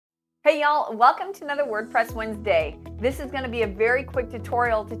Hey y'all, welcome to another WordPress Wednesday. This is going to be a very quick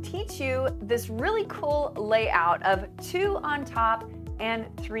tutorial to teach you this really cool layout of 2 on top and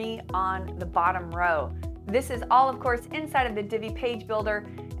 3 on the bottom row. This is all, of course, inside of the Divi page builder,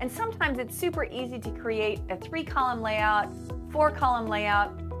 and sometimes it's super easy to create a 3-column layout, 4-column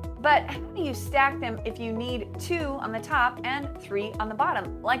layout, but how do you stack them if you need 2 on the top and 3 on the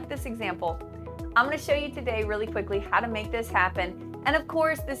bottom, like this example? I'm going to show you today really quickly how to make this happen. And of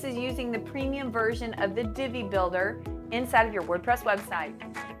course, this is using the premium version of the Divi builder inside of your WordPress website.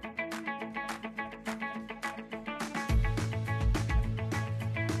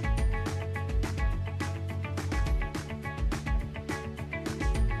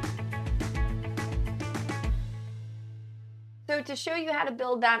 So to show you how to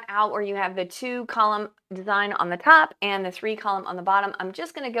build that out where you have the 2-column design on the top and the 3-column on the bottom, I'm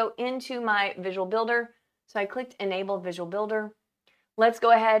just going to go into my visual builder. So I clicked Enable Visual Builder. Let's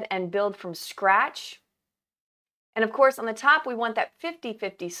go ahead and build from scratch. And of course, on the top, we want that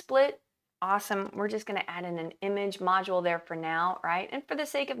 50-50 split. Awesome. We're just going to add in an image module there for now, right? And for the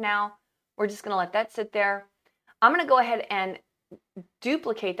sake of now, we're just going to let that sit there. I'm going to go ahead and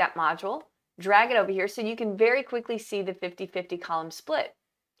duplicate that module, drag it over here so you can very quickly see the 50-50 column split.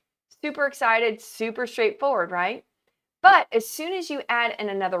 Super excited, super straightforward, right? But as soon as you add in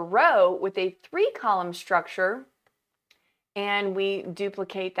another row with a 3-column structure, and we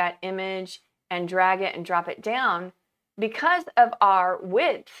duplicate that image and drag it and drop it down, because of our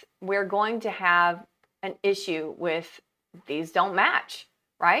width, we're going to have an issue with these don't match,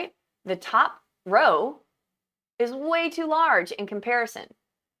 right? The top row is way too large in comparison.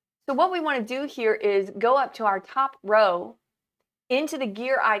 So what we want to do here is go up to our top row, into the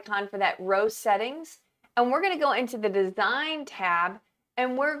gear icon for that row settings, and we're going to go into the design tab,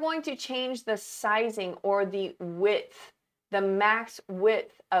 and we're going to change the sizing or the width, the max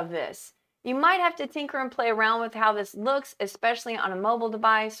width of this. You might have to tinker and play around with how this looks, especially on a mobile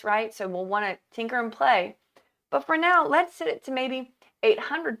device, right? So we'll want to tinker and play. But for now, let's set it to maybe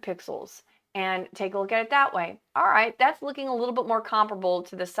 800 pixels and take a look at it that way. All right, that's looking a little bit more comparable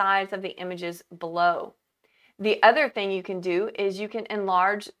to the size of the images below. The other thing you can do is you can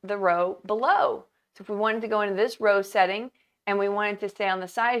enlarge the row below. So if we wanted to go into this row setting and we wanted to stay on the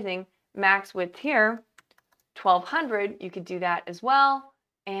sizing, max width here, 1200, you could do that as well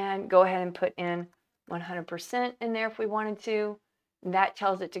and go ahead and put in 100% in there if we wanted to. That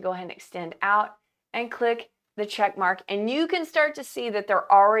tells it to go ahead and extend out and click the check mark, and you can start to see that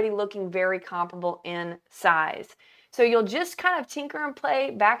they're already looking very comparable in size. So you'll just kind of tinker and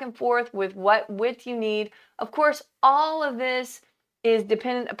play back and forth with what width you need. Of course, all of this is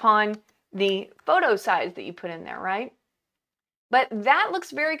dependent upon the photo size that you put in there, right? But that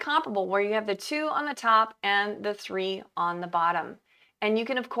looks very comparable where you have the 2 on the top and the 3 on the bottom. And you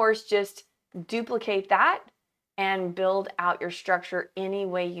can, of course, just duplicate that and build out your structure any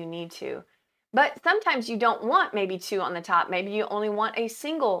way you need to. But sometimes you don't want maybe 2 on the top. Maybe you only want a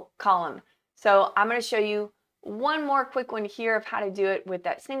single column. So I'm going to show you one more quick one here of how to do it with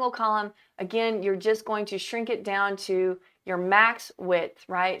that single column. Again, you're just going to shrink it down to your max width,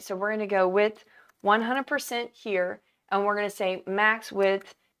 right? So we're going to go with 100% here. And we're going to say max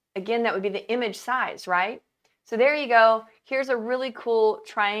width. Again, that would be the image size, right? So there you go. Here's a really cool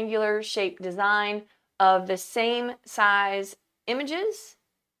triangular shaped design of the same size images,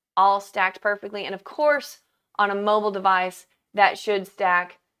 all stacked perfectly. And of course, on a mobile device, that should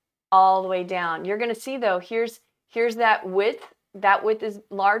stack all the way down. You're going to see, though, here's that width. That width is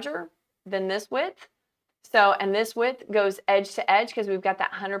larger than this width. So, and this width goes edge to edge because we've got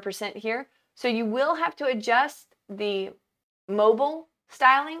that 100% here. So you will have to adjust the mobile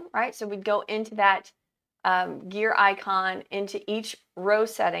styling, right? So we'd go into that gear icon, into each row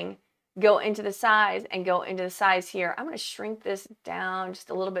setting, go into the size, and go into the size here. I'm going to shrink this down just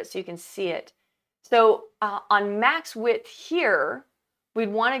a little bit so you can see it. So on max width here,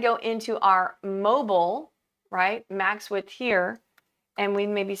 we'd want to go into our mobile, right? Max width here, and we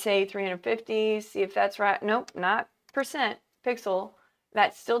maybe say 350, see if that's right. Nope, not percent, pixel.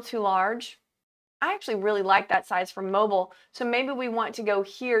 That's still too large. I actually really like that size for mobile. So maybe we want to go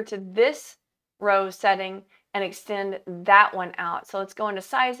here to this row setting and extend that one out. So let's go into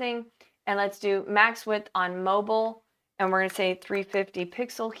sizing and let's do max width on mobile. And we're going to say 350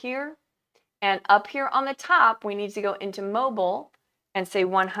 pixel here. And up here on the top, we need to go into mobile and say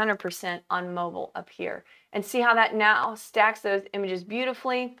 100% on mobile up here. And see how that now stacks those images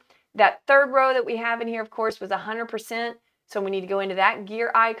beautifully. That third row that we have in here, of course, was 100%. So we need to go into that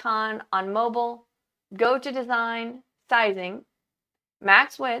gear icon on mobile. Go to design, sizing,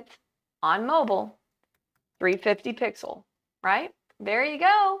 max width on mobile, 350 pixel, right? There you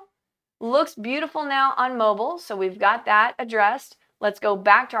go. Looks beautiful now on mobile, so we've got that addressed. Let's go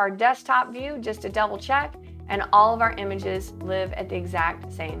back to our desktop view just to double check, and all of our images live at the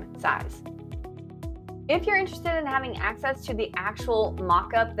exact same size. If you're interested in having access to the actual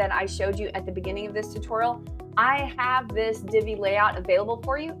mock-up that I showed you at the beginning of this tutorial, I have this Divi layout available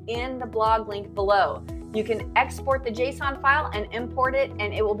for you in the blog link below. You can export the JSON file and import it,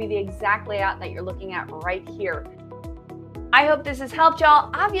 and it will be the exact layout that you're looking at right here. I hope this has helped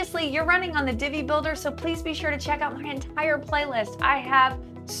y'all. Obviously, you're running on the Divi Builder, so please be sure to check out my entire playlist. I have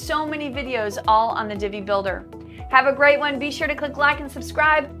so many videos all on the Divi Builder. Have a great one. Be sure to click like and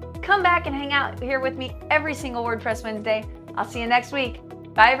subscribe. Come back and hang out here with me every single WordPress Wednesday. I'll see you next week.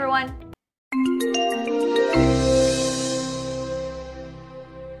 Bye, everyone.